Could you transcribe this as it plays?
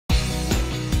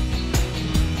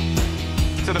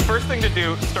first thing to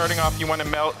do, starting off, you want to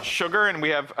melt sugar, and we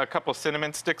have a couple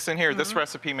cinnamon sticks in here. This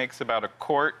recipe makes about a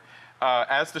quart.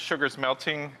 As the sugar's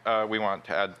melting, we want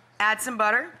to add some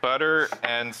butter. Butter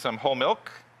and some whole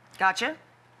milk. Gotcha.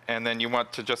 And then you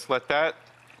want to just let that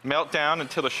melt down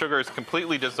until the sugar is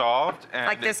completely dissolved. And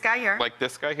like this guy here? Like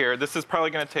this guy here. This is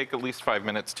probably going to take at least 5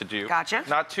 minutes to do. Gotcha.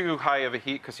 Not too high of a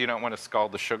heat because you don't want to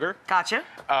scald the sugar. Gotcha.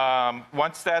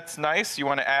 Once that's nice, you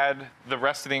want to add the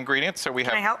rest of the ingredients. So we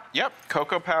have. Can I help? Yep.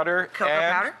 Cocoa powder.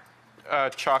 Cocoa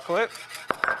powder. Chocolate.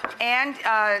 And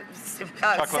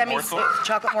chocolate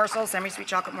morsels, semi-sweet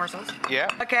chocolate morsels.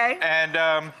 Yeah. Okay.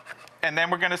 And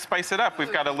then we're going to spice it up.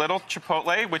 We've got a little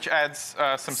chipotle, which adds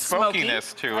some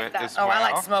smokiness to it as well. Oh, I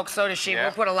like smoke, so does she. Yeah.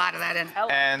 We'll put a lot of that in.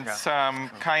 And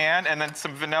some cayenne, and then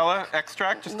some vanilla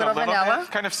extract, just a little vanilla. bit.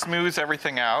 Kind of smooths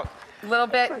everything out. Little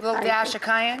dash of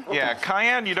cayenne? Yeah,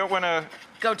 cayenne, you don't want to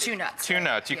go too nuts. Too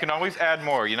nuts. You can always add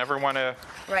more. You never want to.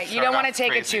 Right, you don't want to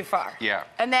take it too far. Yeah.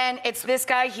 And then it's this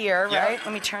guy here, right?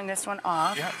 Let me turn this one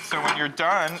off. Yeah, so when you're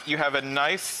done, you have a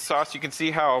nice sauce. You can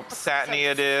see how satiny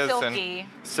it is. Silky. And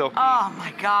silky. Oh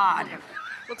my God.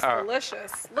 Looks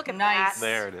delicious. Look at that.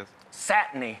 There it is.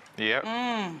 Satiny. Yep.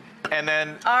 And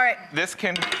then this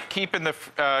can keep in the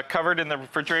covered in the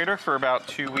refrigerator for about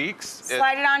 2 weeks.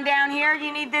 Slide it on down here.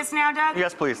 You need this now, Doug?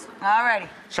 Yes, please. All righty.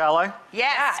 Shall I?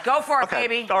 Yes, go for it,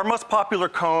 baby. Our most popular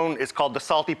cone is called the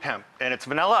Salty Pimp, and it's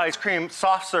vanilla ice cream,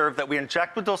 soft serve that we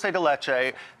inject with dulce de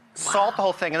leche, salt the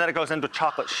whole thing, and then it goes into a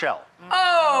chocolate shell.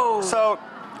 Oh! So,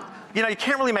 you know, you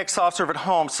can't really make soft serve at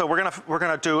home, so we're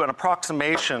gonna do an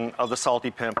approximation of the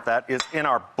Salty Pimp that is in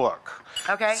our book.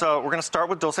 Okay. So we're gonna start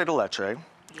with dulce de leche.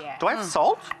 Yeah. Do I have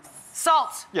salt?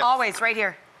 Salt, always, right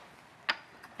here.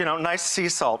 You know, nice sea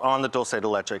salt on the dulce de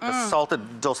leche, because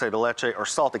salted dulce de leche or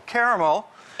salted caramel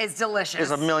is delicious.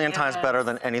 Is a million times better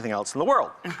than anything else in the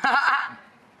world.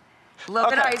 A little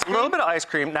bit of ice cream. A little bit of ice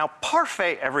cream. Now,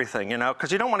 parfait everything, you know,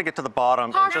 because you don't want to get to the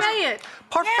bottom. Parfait it.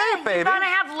 Parfait it, baby. You gotta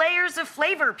have layers of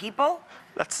flavor, people.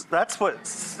 That's what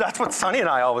Sunny and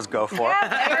I always go for. Yeah,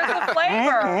 layers of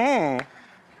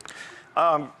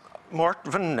flavor. More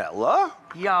vanilla.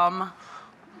 Yum.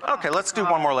 Okay, let's do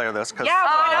one more layer of this. Okay.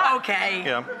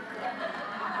 Yeah.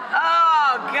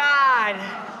 Oh, God.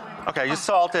 Okay, you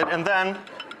salt it, and then.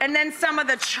 And then some of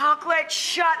the chocolate.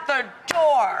 Shut the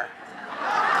door.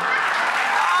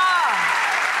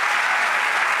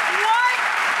 What?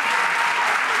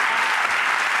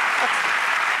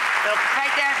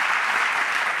 Right there.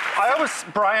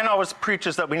 Brian always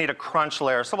preaches that we need a crunch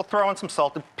layer, so we'll throw in some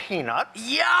salted peanuts.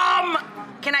 Yum!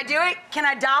 Can I do it? Can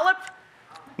I dollop?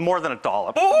 More than a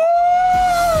dollop.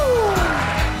 Ooh!